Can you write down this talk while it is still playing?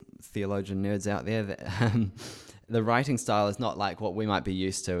theologian nerds out there, that the writing style is not like what we might be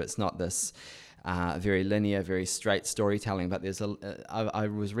used to. It's not this very linear, very straight storytelling, but I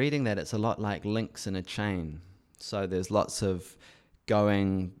was reading that it's a lot like links in a chain. So there's lots of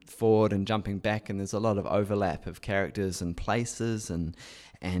going forward and jumping back, and there's a lot of overlap of characters and places and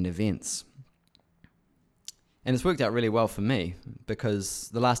events. And it's worked out really well for me, because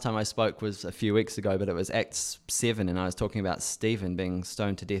the last time I spoke was a few weeks ago, but it was Acts 7, and I was talking about Stephen being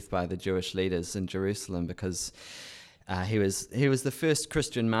stoned to death by the Jewish leaders in Jerusalem because he was the first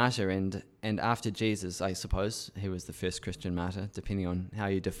Christian martyr, and after Jesus, I suppose, he was the first Christian martyr, depending on how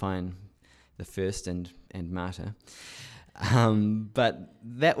you define the first and martyr. But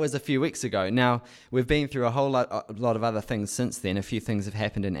that was a few weeks ago. Now, we've been through a lot of other things since then. A few things have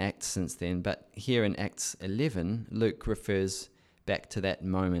happened in Acts since then. But here in Acts 11, Luke refers back to that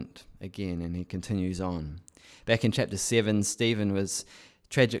moment again, and he continues on. Back in chapter 7, Stephen was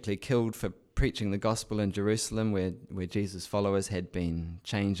tragically killed for preaching the gospel in Jerusalem, where Jesus' followers had been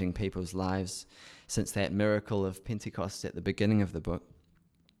changing people's lives since that miracle of Pentecost at the beginning of the book.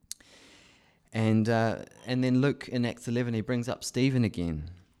 And then Luke in Acts 11, he brings up Stephen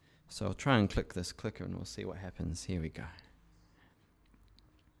again. So I'll try and click this clicker and we'll see what happens. Here we go.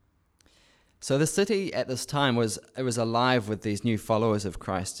 So the city at this time was alive with these new followers of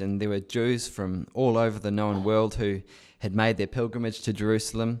Christ, and there were Jews from all over the known world who had made their pilgrimage to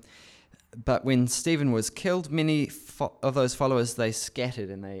Jerusalem. But when Stephen was killed, many of those followers, they scattered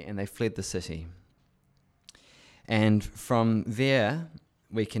and they fled the city. And from there,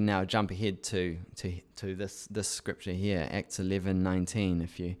 we can now jump ahead to this scripture here, Acts 11:19,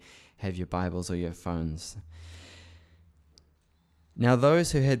 if you have your Bibles or your phones. Now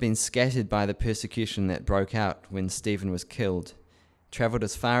those who had been scattered by the persecution that broke out when Stephen was killed travelled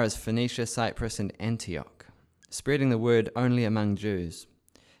as far as Phoenicia, Cyprus, and Antioch, spreading the word only among Jews.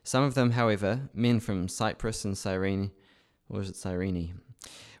 Some of them, however, men from Cyprus and Cyrene,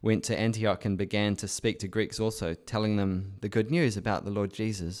 went to Antioch and began to speak to Greeks also, telling them the good news about the Lord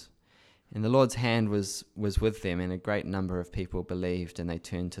Jesus. And the Lord's hand was with them, and a great number of people believed, and they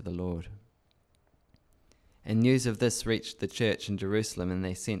turned to the Lord. And news of this reached the church in Jerusalem, and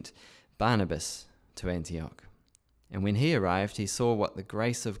they sent Barnabas to Antioch. And when he arrived, he saw what the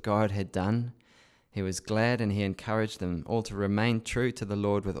grace of God had done. He was glad, and he encouraged them all to remain true to the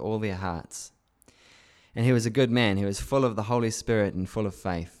Lord with all their hearts. And he was a good man. He was full of the Holy Spirit and full of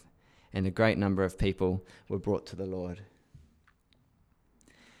faith. And a great number of people were brought to the Lord.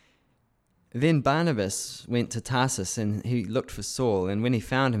 Then Barnabas went to Tarsus, and he looked for Saul. And when he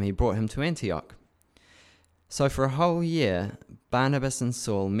found him, he brought him to Antioch. So for a whole year, Barnabas and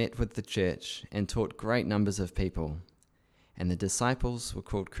Saul met with the church and taught great numbers of people. And the disciples were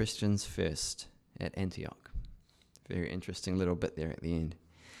called Christians first at Antioch. Very interesting little bit there at the end.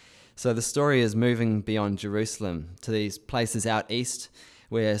 So the story is moving beyond Jerusalem to these places out east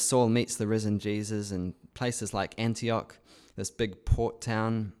where Saul meets the risen Jesus, and places like Antioch, this big port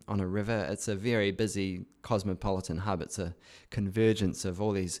town on a river. It's a very busy cosmopolitan hub. It's a convergence of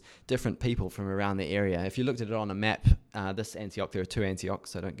all these different people from around the area. If you looked at it on a map, this Antioch, there are two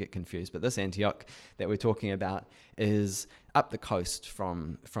Antiochs, so don't get confused, but this Antioch that we're talking about is up the coast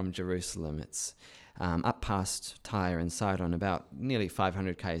from Jerusalem. It's up past Tyre and Sidon, about nearly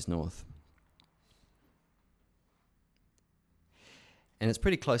 500 k's north. And it's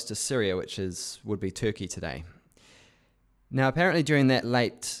pretty close to Syria, which would be Turkey today. Now, apparently during that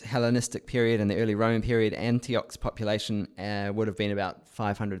late Hellenistic period and the early Roman period, Antioch's population would have been about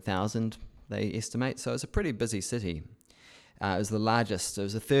 500,000, they estimate. So it's a pretty busy city. It was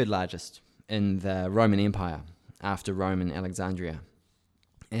the third largest in the Roman Empire after Rome and Alexandria.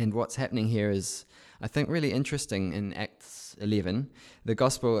 And what's happening here is, I think, really interesting in Acts 11. The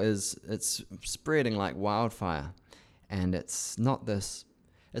gospel it's spreading like wildfire. And it's not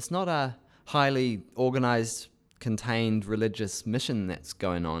a highly organized, contained religious mission that's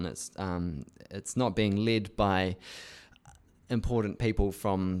going on. It's not being led by important people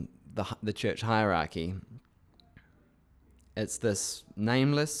from the church hierarchy. It's this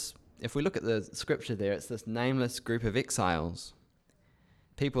nameless, if we look at the scripture there, it's this nameless group of exiles,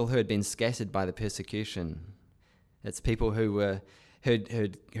 people who had been scattered by the persecution. It's people who'd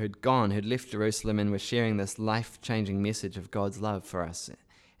left Jerusalem and were sharing this life-changing message of God's love for us.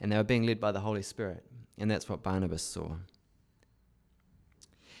 And they were being led by the Holy Spirit. And that's what Barnabas saw.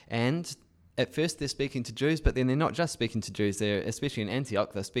 And at first they're speaking to Jews, but then they're not just speaking to Jews. They're, especially in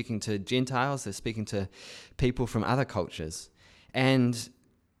Antioch, they're speaking to Gentiles. They're speaking to people from other cultures. And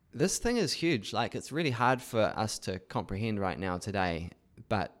this thing is huge. Like, it's really hard for us to comprehend right now today.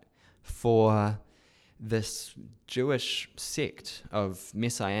 But for this Jewish sect of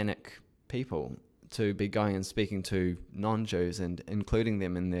messianic people to be going and speaking to non-Jews and including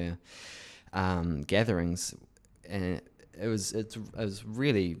them in their gatherings. And it was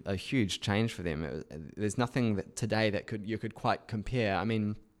really a huge change for them. There's nothing that today that you could quite compare. I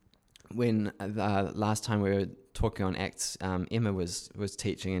mean, when last time we were talking on Acts, Emma was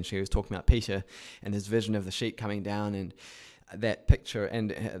teaching, and she was talking about Peter and his vision of the sheep coming down, and that picture,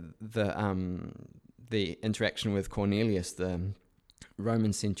 and the interaction with Cornelius, the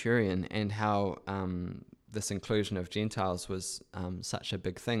Roman centurion, and how this inclusion of Gentiles was such a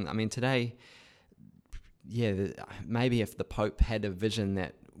big thing. I mean, today, maybe if the Pope had a vision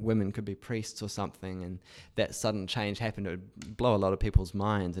that women could be priests or something, and that sudden change happened, it would blow a lot of people's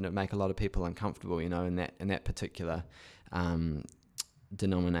minds, and it would make a lot of people uncomfortable, in that particular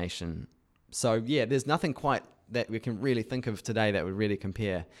denomination. So there's nothing quite that we can really think of today that would really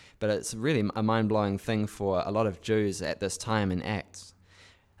compare, but it's really a mind-blowing thing for a lot of Jews at this time in Acts.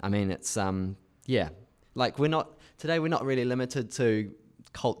 I mean, it's like we're not really limited to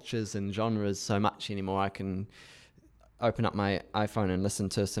cultures and genres so much anymore. I can open up my iPhone and listen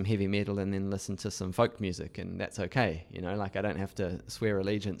to some heavy metal and then listen to some folk music, and that's okay. Like I don't have to swear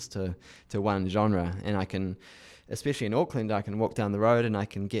allegiance to one genre, and I can, especially in Auckland, I can walk down the road and I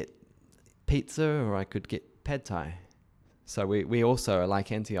can get pizza or I could get pad thai. So we also are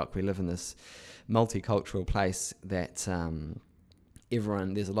like Antioch. We live in this multicultural place that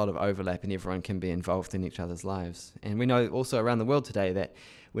there's a lot of overlap, and everyone can be involved in each other's lives. And we know also around the world today that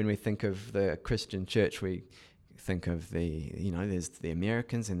when we think of the Christian church, we think of there's the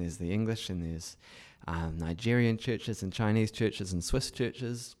Americans, and there's the English, and there's Nigerian churches and Chinese churches and Swiss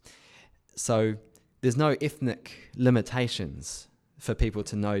churches. So there's no ethnic limitations for people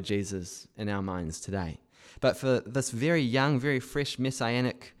to know Jesus in our minds today. But for this very young, very fresh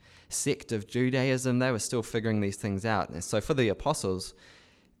messianic sect of Judaism, they were still figuring these things out. And so for the apostles,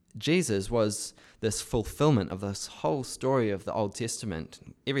 Jesus was this fulfillment of this whole story of the Old Testament,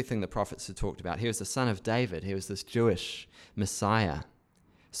 everything the prophets had talked about. He was the son of David. He was this Jewish Messiah.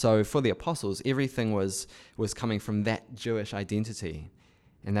 So for the apostles, everything was coming from that Jewish identity.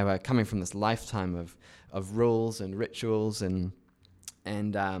 And they were coming from this lifetime of rules and rituals and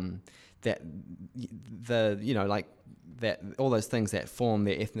that all those things that form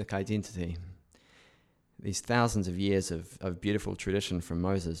their ethnic identity. These thousands of years of beautiful tradition from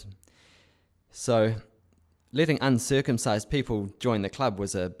Moses. So letting uncircumcised people join the club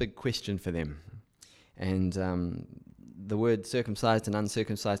was a big question for them. And the word circumcised and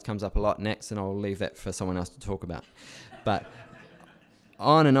uncircumcised comes up a lot in Acts, and I'll leave that for someone else to talk about. But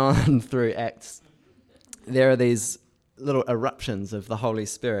on and on through Acts, there are these little eruptions of the Holy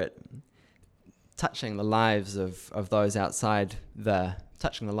Spirit touching the lives of those outside the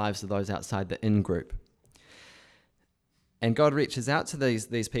in-group. And God reaches out to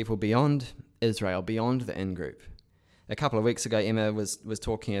these people beyond Israel, beyond the in-group. A couple of weeks ago, Emma was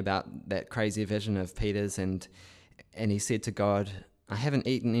talking about that crazy vision of Peter's, and he said to God, "I haven't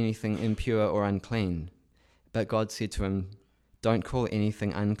eaten anything impure or unclean." But God said to him, "Don't call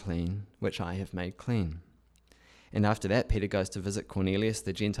anything unclean which I have made clean." And after that, Peter goes to visit Cornelius,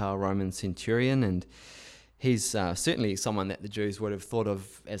 the Gentile Roman centurion, and he's certainly someone that the Jews would have thought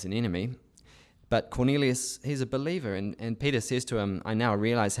of as an enemy. But Cornelius, he's a believer, and Peter says to him, "I now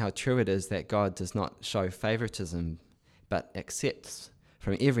realize how true it is that God does not show favoritism, but accepts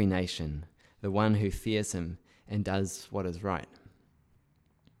from every nation the one who fears him and does what is right."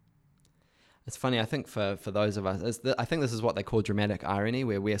 It's funny, I think for those of us, I think this is what they call dramatic irony,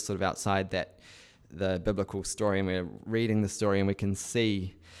 where we're sort of outside the biblical story, and we're reading the story, and we can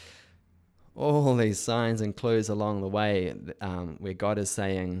see all these signs and clues along the way where God is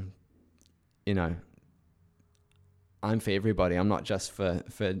saying, I'm for everybody. I'm not just for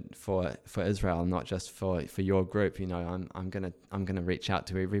Israel. I'm not just for your group. I'm gonna reach out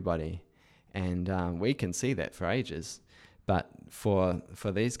to everybody, and we can see that for ages. But for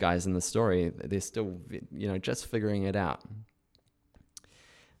these guys in the story, they're still just figuring it out.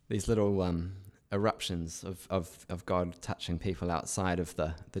 These little eruptions of God touching people outside of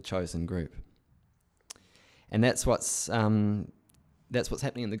the chosen group, and that's what's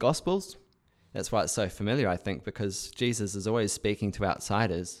happening in the Gospels. That's why it's so familiar, I think, because Jesus is always speaking to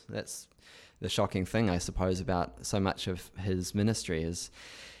outsiders. That's the shocking thing, I suppose, about so much of his ministry, is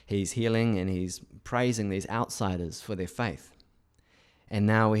he's healing and he's praising these outsiders for their faith. And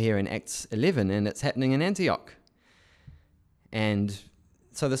now we're here in Acts 11, and it's happening in Antioch. And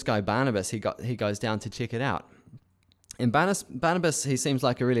so this guy Barnabas, he goes down to check it out. And Barnabas, he seems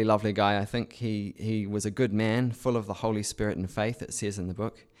like a really lovely guy. I think he was a good man, full of the Holy Spirit and faith, it says in the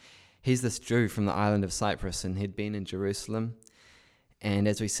book. He's this Jew from the island of Cyprus, and he'd been in Jerusalem. And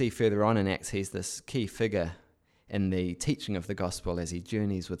as we see further on in Acts, he's this key figure in the teaching of the gospel as he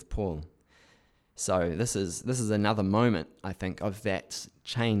journeys with Paul. So this is another moment, I think, of that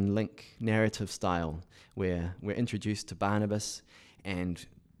chain link narrative style where we're introduced to Barnabas, and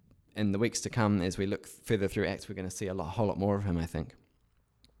in the weeks to come, as we look further through Acts, we're going to see a whole lot more of him, I think.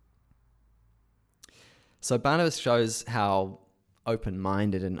 So Barnabas shows how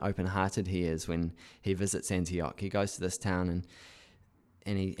open-minded and open-hearted he is when he visits Antioch. He goes to this town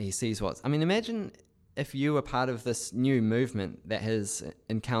and he sees what's... I mean, imagine if you were part of this new movement that has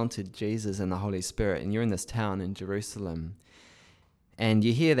encountered Jesus and the Holy Spirit, and you're in this town in Jerusalem, and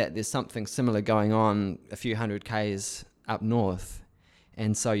you hear that there's something similar going on a few hundred k's up north,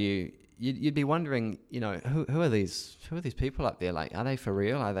 and so you'd be wondering, who are these people up there? Like, are they for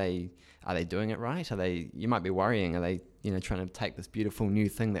real? Are they doing it right? You might be worrying, are they trying to take this beautiful new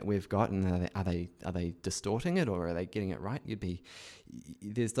thing that we've got, and are they distorting it, or are they getting it right?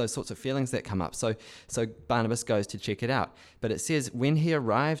 There's those sorts of feelings that come up. So Barnabas goes to check it out. But it says, when he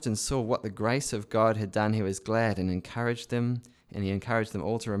arrived and saw what the grace of God had done, he was glad and encouraged them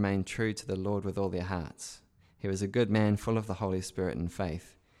all to remain true to the Lord with all their hearts. He was a good man, full of the Holy Spirit and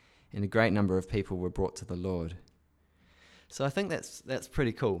faith, and a great number of people were brought to the Lord. So I think that's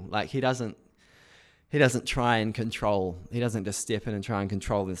pretty cool. Like, he doesn't try and control. He doesn't just step in and try and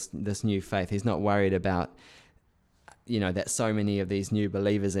control this new faith. He's not worried about, that so many of these new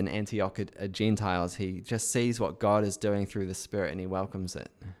believers in Antioch are Gentiles. He just sees what God is doing through the Spirit, and he welcomes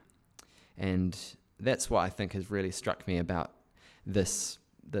it. And that's what I think has really struck me about this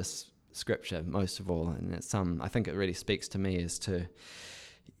scripture most of all. And I think it really speaks to me as to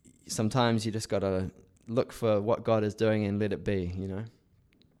sometimes you just got to look for what God is doing and let it be,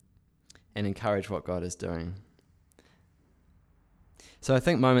 and encourage what God is doing. So I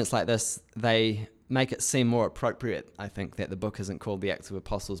think moments like this, they make it seem more appropriate, I think, that the book isn't called the Acts of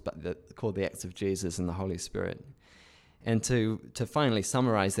Apostles, but called the Acts of Jesus and the Holy Spirit. And to finally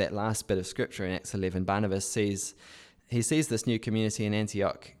summarize that last bit of scripture in Acts 11, Barnabas sees this new community in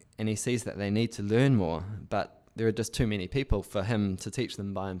Antioch, and he sees that they need to learn more, but there are just too many people for him to teach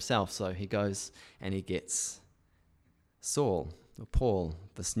them by himself. So he goes and he gets Saul, or Paul,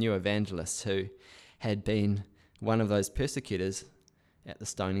 this new evangelist who had been one of those persecutors at the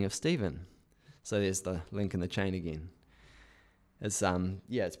stoning of Stephen. So there's the link in the chain again. It's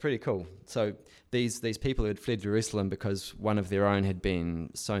pretty cool. So these people who had fled Jerusalem because one of their own had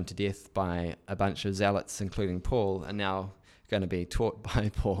been stoned to death by a bunch of zealots, including Paul, are now going to be taught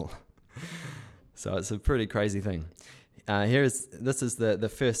by Paul. So it's a pretty crazy thing. This is the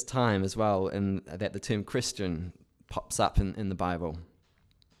first time as well that the term Christian pops up in the Bible.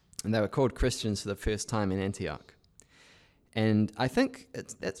 And they were called Christians for the first time in Antioch. And I think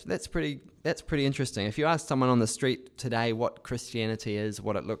that's pretty interesting. If you ask someone on the street today what Christianity is,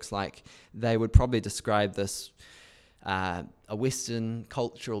 what it looks like, they would probably describe this a Western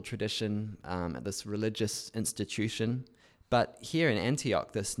cultural tradition, this religious institution. But here in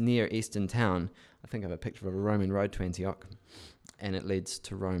Antioch, this Near Eastern town, I think I have a picture of a Roman road to Antioch, and it leads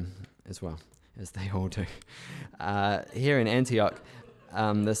to Rome as well, as they all do. Here in Antioch,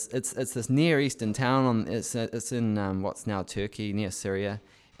 it's this Near Eastern town. It's in what's now Turkey, near Syria,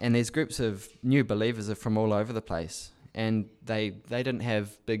 and there's groups of new believers from all over the place. And they didn't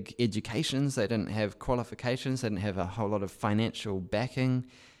have big educations, they didn't have qualifications, they didn't have a whole lot of financial backing.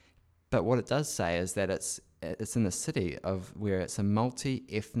 But what it does say is that it's in the city where it's a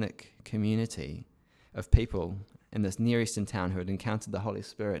multi-ethnic community of people in this Near Eastern town who had encountered the Holy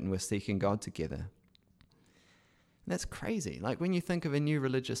Spirit and were seeking God together. And that's crazy. Like, when you think of a new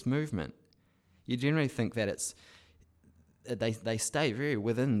religious movement, you generally think that they stay very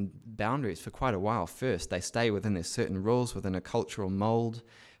within boundaries for quite a while first. They stay within their certain rules, within a cultural mold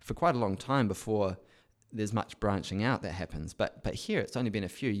for quite a long time before there's much branching out that happens. But here it's only been a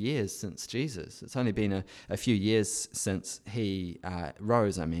few years since Jesus. It's only been a few years since he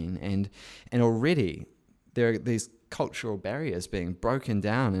rose, and already there are these cultural barriers being broken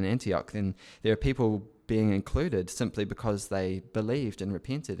down in Antioch, and there are people being included simply because they believed and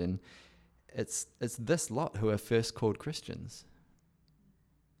repented, and it's this lot who are first called Christians.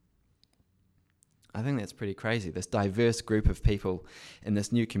 I think that's pretty crazy, this diverse group of people in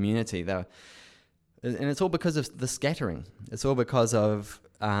this new community. And it's all because of the scattering. It's all because of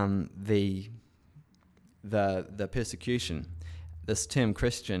the persecution. This term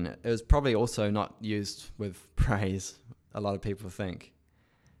Christian, it was probably also not used with praise, a lot of people think.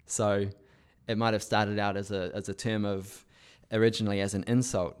 So it might have started out as a term of originally as an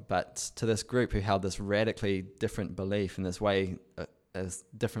insult, but to this group who held this radically different belief in this way a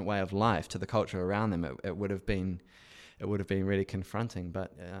different way of life to the culture around them, it would have been really confronting.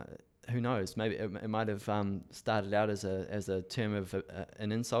 But who knows? Maybe it might have started out as a term of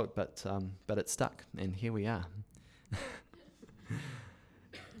an insult, but it stuck, and here we are.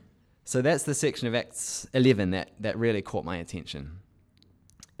 So that's the section of Acts 11 that really caught my attention.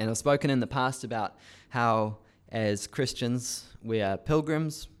 And I've spoken in the past about how, as Christians, we are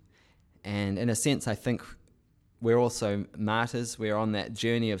pilgrims, and in a sense, I think we're also martyrs. We're on that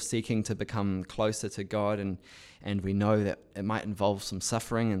journey of seeking to become closer to God, and we know that it might involve some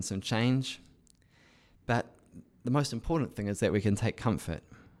suffering and some change. But the most important thing is that we can take comfort.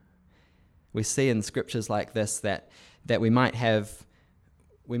 We see in scriptures like this that we might have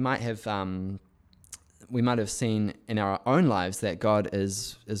seen in our own lives that God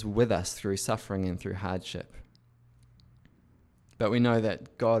is with us through suffering and through hardship. But we know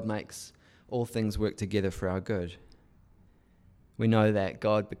that God makes all things work together for our good. We know that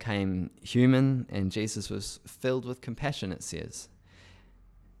God became human and Jesus was filled with compassion, it says.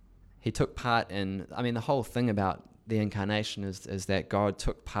 He took part in, the whole thing about the incarnation is that God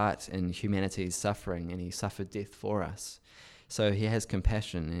took part in humanity's suffering and he suffered death for us. So he has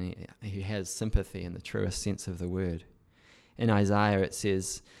compassion and he has sympathy in the truest sense of the word. In Isaiah it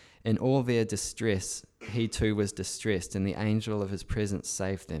says, "In all their distress, he too was distressed, and the angel of his presence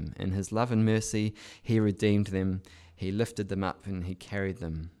saved them. In his love and mercy, he redeemed them. He lifted them up and he carried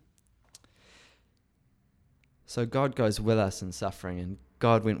them." So God goes with us in suffering, and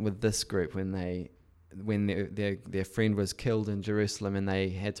God went with this group when their friend was killed in Jerusalem and they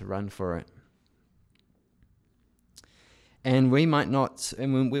had to run for it. And we might not,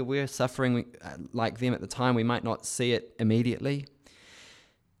 and when we're suffering like them at the time, we might not see it immediately.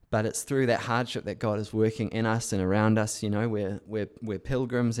 But it's through that hardship that God is working in us and around us. We're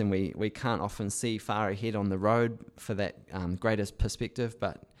pilgrims, and we can't often see far ahead on the road for that greatest perspective.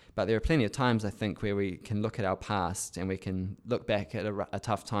 But there are plenty of times, I think, where we can look at our past and we can look back at a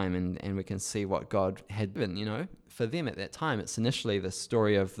tough time and we can see what God had been. For them at that time, it's initially the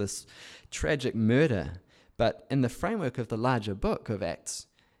story of this tragic murder. But in the framework of the larger book of Acts,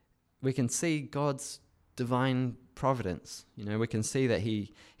 we can see God's divine providence. We can see that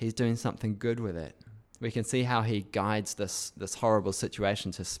he's doing something good with it. We can see how he guides this horrible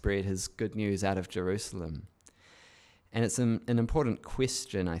situation to spread his good news out of Jerusalem. And it's an important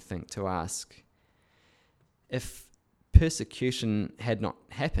question, I think, to ask. If persecution had not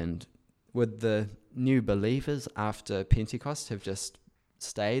happened, would the new believers after Pentecost have just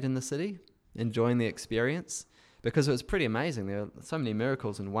stayed in the city, enjoying the experience? Because it was pretty amazing. There were so many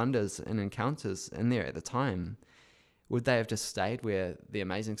miracles and wonders and encounters in there at the time. Would they have just stayed where the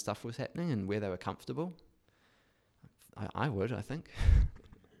amazing stuff was happening and where they were comfortable? I would, I think.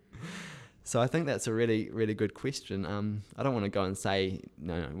 So I think that's a really, really good question. I don't want to go and say,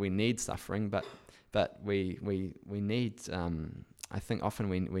 no, we need suffering, but we need, I think often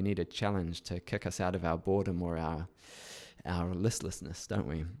we need a challenge to kick us out of our boredom or our listlessness, don't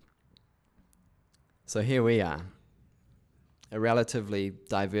we? So here we are, a relatively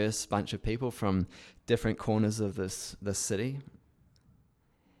diverse bunch of people from different corners of this city.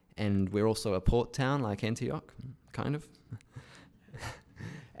 And we're also a port town like Antioch, kind of.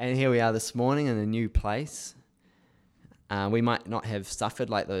 And here we are this morning in a new place. We might not have suffered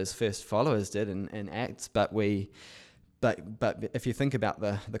like those first followers did in Acts, but if you think about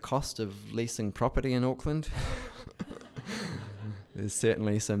the cost of leasing property in Auckland, there's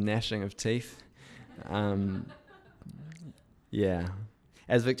certainly some gnashing of teeth. Yeah.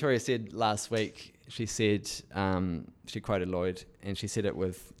 As Victoria said last week, she said, she quoted Lloyd, and she said it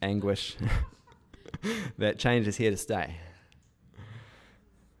with anguish, that change is here to stay.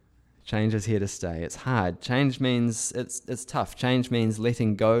 Change is here to stay. It's hard. Change means it's tough. Change means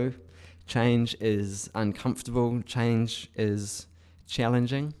letting go. Change is uncomfortable. Change is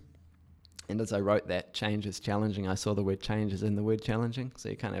challenging. And as I wrote that, change is challenging, I saw the word change is in the word challenging, so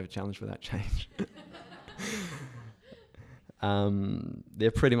you can't have a challenge without change.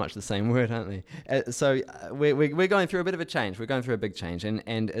 They're pretty much the same word, aren't they? So we're going through a bit of a change. We're going through a big change, and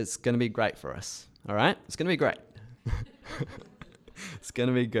it's going to be great for us. All right? It's going to be great. It's going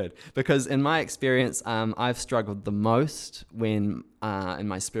to be good. Because in my experience, I've struggled the most when, in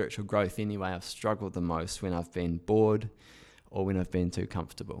my spiritual growth anyway, I've struggled the most when I've been bored or when I've been too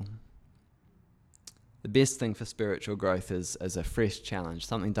comfortable. The best thing for spiritual growth is a fresh challenge,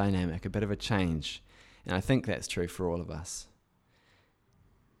 something dynamic, a bit of a change. And I think that's true for all of us.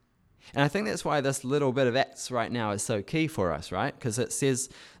 And I think that's why this little bit of Acts right now is so key for us, right? Because it says,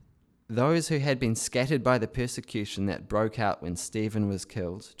 those who had been scattered by the persecution that broke out when Stephen was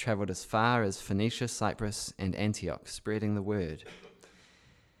killed travelled as far as Phoenicia, Cyprus, and Antioch, spreading the word.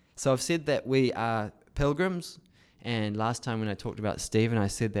 So I've said that we are pilgrims, and last time when I talked about Stephen, I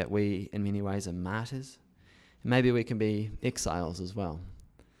said that we, in many ways, are martyrs. Maybe we can be exiles as well.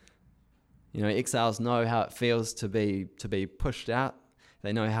 You know, exiles know how it feels to be pushed out.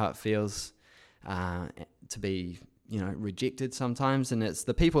 They know how it feels to be, rejected sometimes. And it's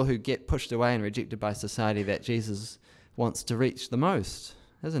the people who get pushed away and rejected by society that Jesus wants to reach the most,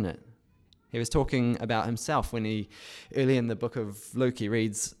 isn't it? He was talking about himself when early in the book of Luke, he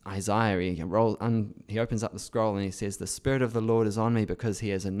reads Isaiah. He opens up the scroll and he says, "The Spirit of the Lord is on me because he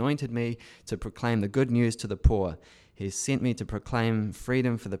has anointed me to proclaim the good news to the poor. He has sent me to proclaim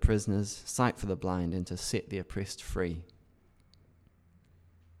freedom for the prisoners, sight for the blind, and to set the oppressed free."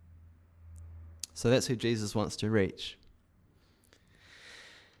 So that's who Jesus wants to reach.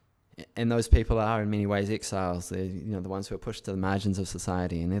 And those people are in many ways exiles. They're the ones who are pushed to the margins of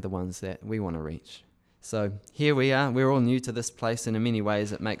society, and they're the ones that we want to reach. So here we are. We're all new to this place, and in many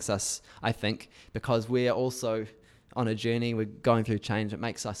ways it makes us, I think, because we're also on a journey, we're going through change, it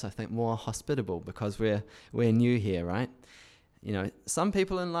makes us, I think, more hospitable because we're new here, right? Some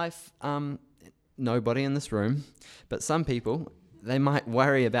people in life, nobody in this room, but some people, they might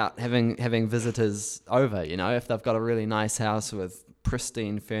worry about having visitors over, if they've got a really nice house with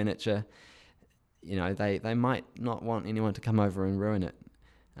pristine furniture, they might not want anyone to come over and ruin it.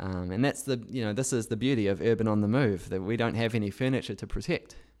 And that's this is the beauty of Urban on the Move, that we don't have any furniture to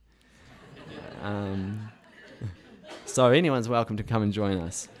protect. So anyone's welcome to come and join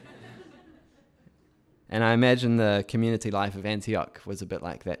us. And I imagine the community life of Antioch was a bit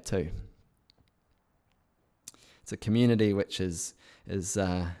like that too. It's a community which is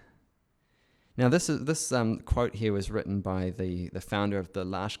now this quote here was written by the founder of the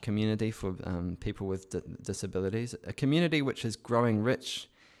L'Arche community for people with disabilities. "A community which is growing rich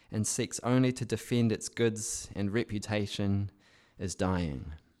and seeks only to defend its goods and reputation is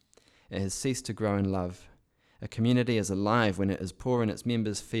dying. It has ceased to grow in love. A community is alive when it is poor and its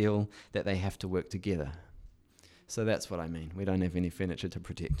members feel that they have to work together." So that's what I mean. We don't have any furniture to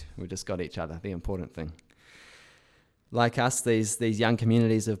protect. We've just got each other, the important thing. Like us, these young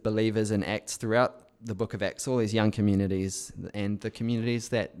communities of believers in Acts, throughout the book of Acts, all these young communities, and the communities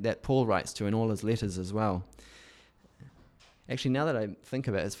that Paul writes to in all his letters as well. Actually, now that I think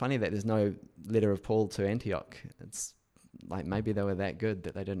of it, it's funny that there's no letter of Paul to Antioch. It's like maybe they were that good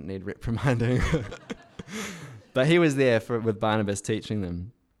that they didn't need reprimanding. But he was there with Barnabas teaching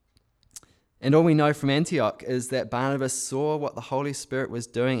them. And all we know from Antioch is that Barnabas saw what the Holy Spirit was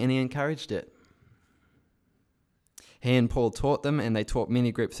doing and he encouraged it. He and Paul taught them, and they taught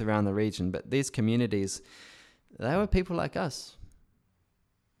many groups around the region. But these communities, they were people like us.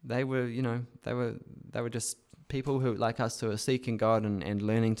 They were, they were just people who, like us, who are seeking God and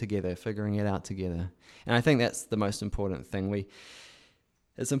learning together, figuring it out together. And I think that's the most important thing.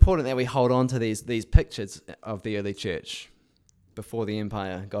 It's important that we hold on to these pictures of the early church before the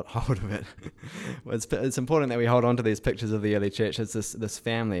empire got hold of it. It's important that we hold on to these pictures of the early church as this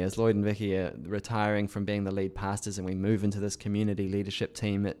family, as Lloyd and Vicky are retiring from being the lead pastors and we move into this community leadership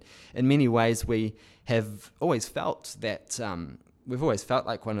team. In many ways, we have always felt that we've always felt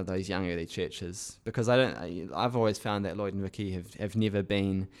like one of those young early churches, because I've always found that Lloyd and Vicky have never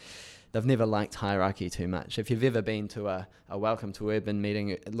been. They've never liked hierarchy too much. If you've ever been to a Welcome to Urban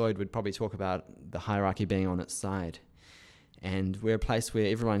meeting, Lloyd would probably talk about the hierarchy being on its side. And we're a place where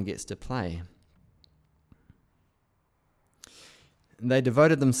everyone gets to play. They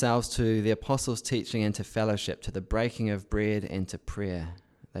devoted themselves to the apostles' teaching and to fellowship, to the breaking of bread and to prayer.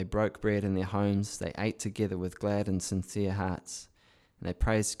 They broke bread in their homes. They ate together with glad and sincere hearts. And they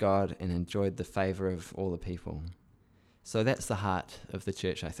praised God and enjoyed the favor of all the people. So that's the heart of the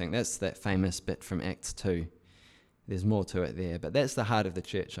church, I think. That's that famous bit from Acts 2. There's more to it there, but that's the heart of the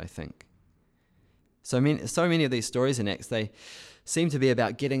church, I think. So many of these stories in Acts, they seem to be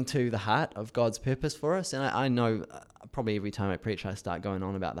about getting to the heart of God's purpose for us. And I know probably every time I preach, I start going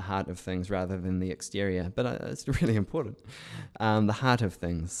on about the heart of things rather than the exterior. But it's really important. The heart of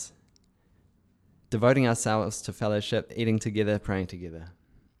things. Devoting ourselves to fellowship, eating together, praying together.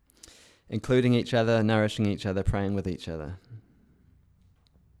 Including each other, nourishing each other, praying with each other.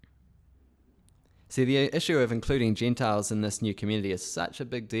 See, the issue of including Gentiles in this new community is such a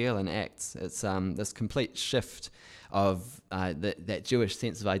big deal in Acts. It's this complete shift of that Jewish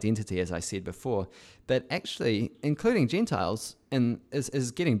sense of identity, as I said before. But actually, including Gentiles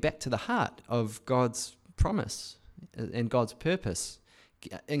is getting back to the heart of God's promise and God's purpose.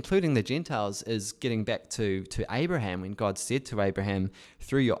 Including the Gentiles is getting back to Abraham, when God said to Abraham,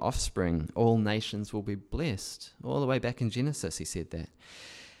 "Through your offspring, all nations will be blessed." All the way back in Genesis, he said that.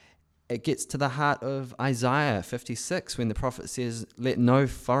 It gets to the heart of Isaiah 56 when the prophet says, "Let no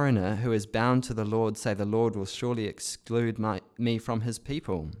foreigner who is bound to the Lord say, the Lord will surely exclude me from his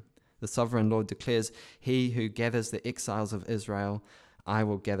people." The sovereign Lord declares, "He who gathers the exiles of Israel, I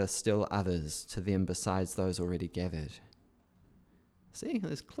will gather still others to them besides those already gathered." See,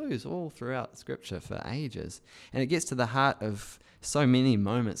 there's clues all throughout Scripture for ages. And it gets to the heart of so many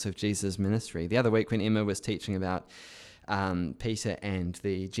moments of Jesus' ministry. The other week when Emma was teaching about Peter and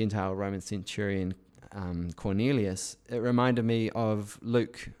the Gentile Roman centurion Cornelius, it reminded me of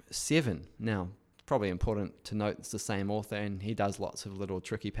Luke 7. Now, probably important to note it's the same author and he does lots of little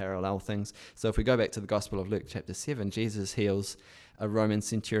tricky parallel things. So if we go back to the Gospel of Luke chapter 7, Jesus heals a Roman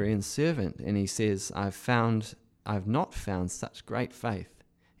centurion's servant and he says, I've not found such great faith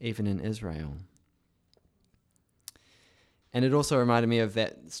even in Israel. And it also reminded me of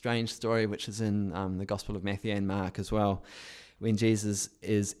that strange story which is in the Gospel of Matthew and Mark as well, when Jesus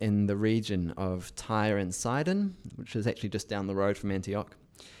is in the region of Tyre and Sidon, which is actually just down the road from Antioch.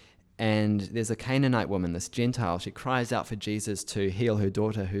 And there's a Canaanite woman, this Gentile. She cries out for Jesus to heal her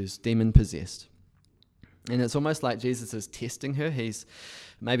daughter who's demon-possessed. And it's almost like Jesus is testing her.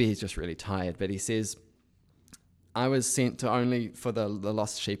 Maybe he's just really tired, but he says, "I was sent to only for the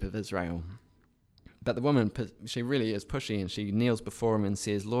lost sheep of Israel." But the woman, she really is pushy, and she kneels before him and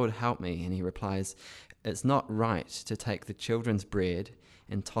says, "Lord, help me." And he replies, "It's not right to take the children's bread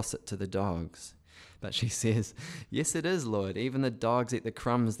and toss it to the dogs." But she says, "Yes, it is, Lord. Even the dogs eat the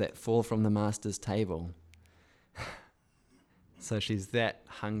crumbs that fall from the master's table." So she's that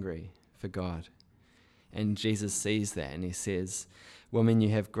hungry for God. And Jesus sees that and he says, "Woman, you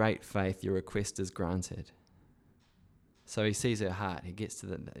have great faith. Your request is granted." So he sees her heart. He gets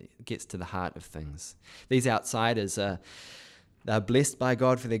to the heart of things. These outsiders they're blessed by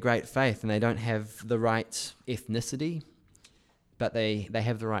God for their great faith, and they don't have the right ethnicity, but they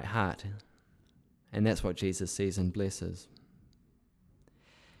have the right heart. And that's what Jesus sees and blesses.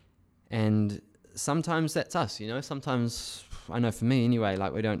 And sometimes that's us, Sometimes, I know for me anyway,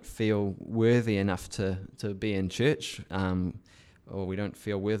 like we don't feel worthy enough to be in church, or we don't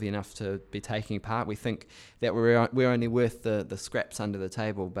feel worthy enough to be taking part. We think that we're only worth the scraps under the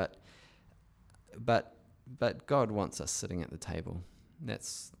table, but God wants us sitting at the table.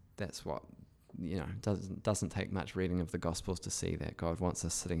 That's what doesn't take much reading of the Gospels to see that God wants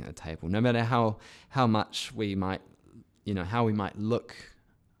us sitting at the table. No matter how much we might, how we might look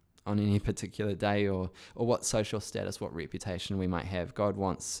on any particular day, or what social status, what reputation we might have, God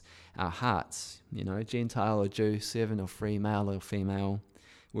wants our hearts. Gentile or Jew, servant or free, male or female,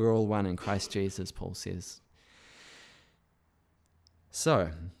 we're all one in Christ Jesus, Paul says.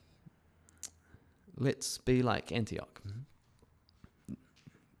 So, let's be like Antioch.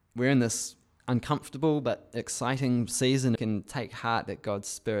 We're in this uncomfortable but exciting season. We can take heart that God's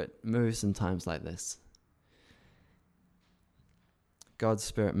Spirit moves in times like this. God's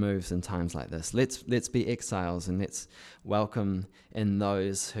Spirit moves in times like this. Let's be exiles, and let's welcome in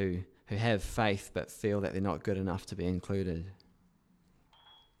those who have faith but feel that they're not good enough to be included.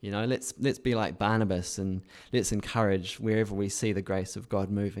 Let's be like Barnabas, and let's encourage wherever we see the grace of God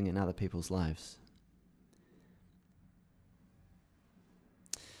moving in other people's lives.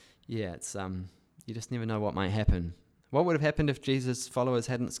 Yeah, it's you just never know what might happen. What would have happened if Jesus' followers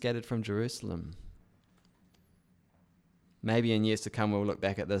hadn't scattered from Jerusalem? Maybe in years to come we'll look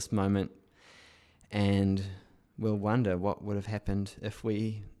back at this moment and we'll wonder what would have happened if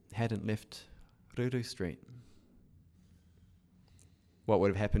we hadn't left Ruru Street. What would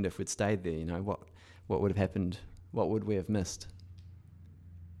have happened if we'd stayed there? What would have happened? What would we have missed?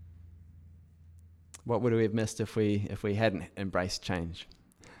 What would we have missed if we hadn't embraced change?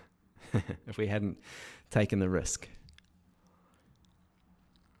 If we hadn't taken the risk?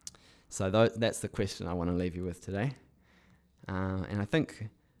 So that's the question I want to leave you with today. And I think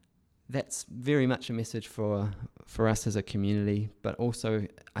that's very much a message for us as a community, but also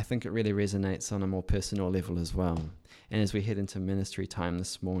I think it really resonates on a more personal level as well. And as we head into ministry time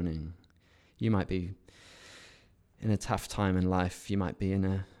this morning, you might be in a tough time in life, you might be in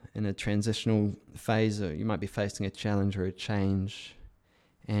a transitional phase, or you might be facing a challenge or a change.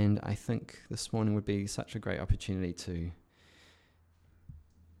 And I think this morning would be such a great opportunity to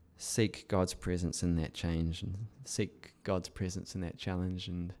seek God's presence in that change, and seek God's presence in that challenge,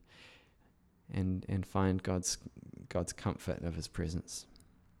 and find God's comfort of his presence.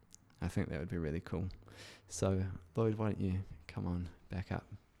 I think that would be really cool. So Lloyd, why don't you come on back up,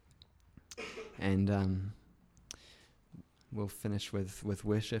 and we'll finish with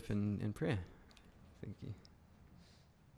worship and prayer. Thank you.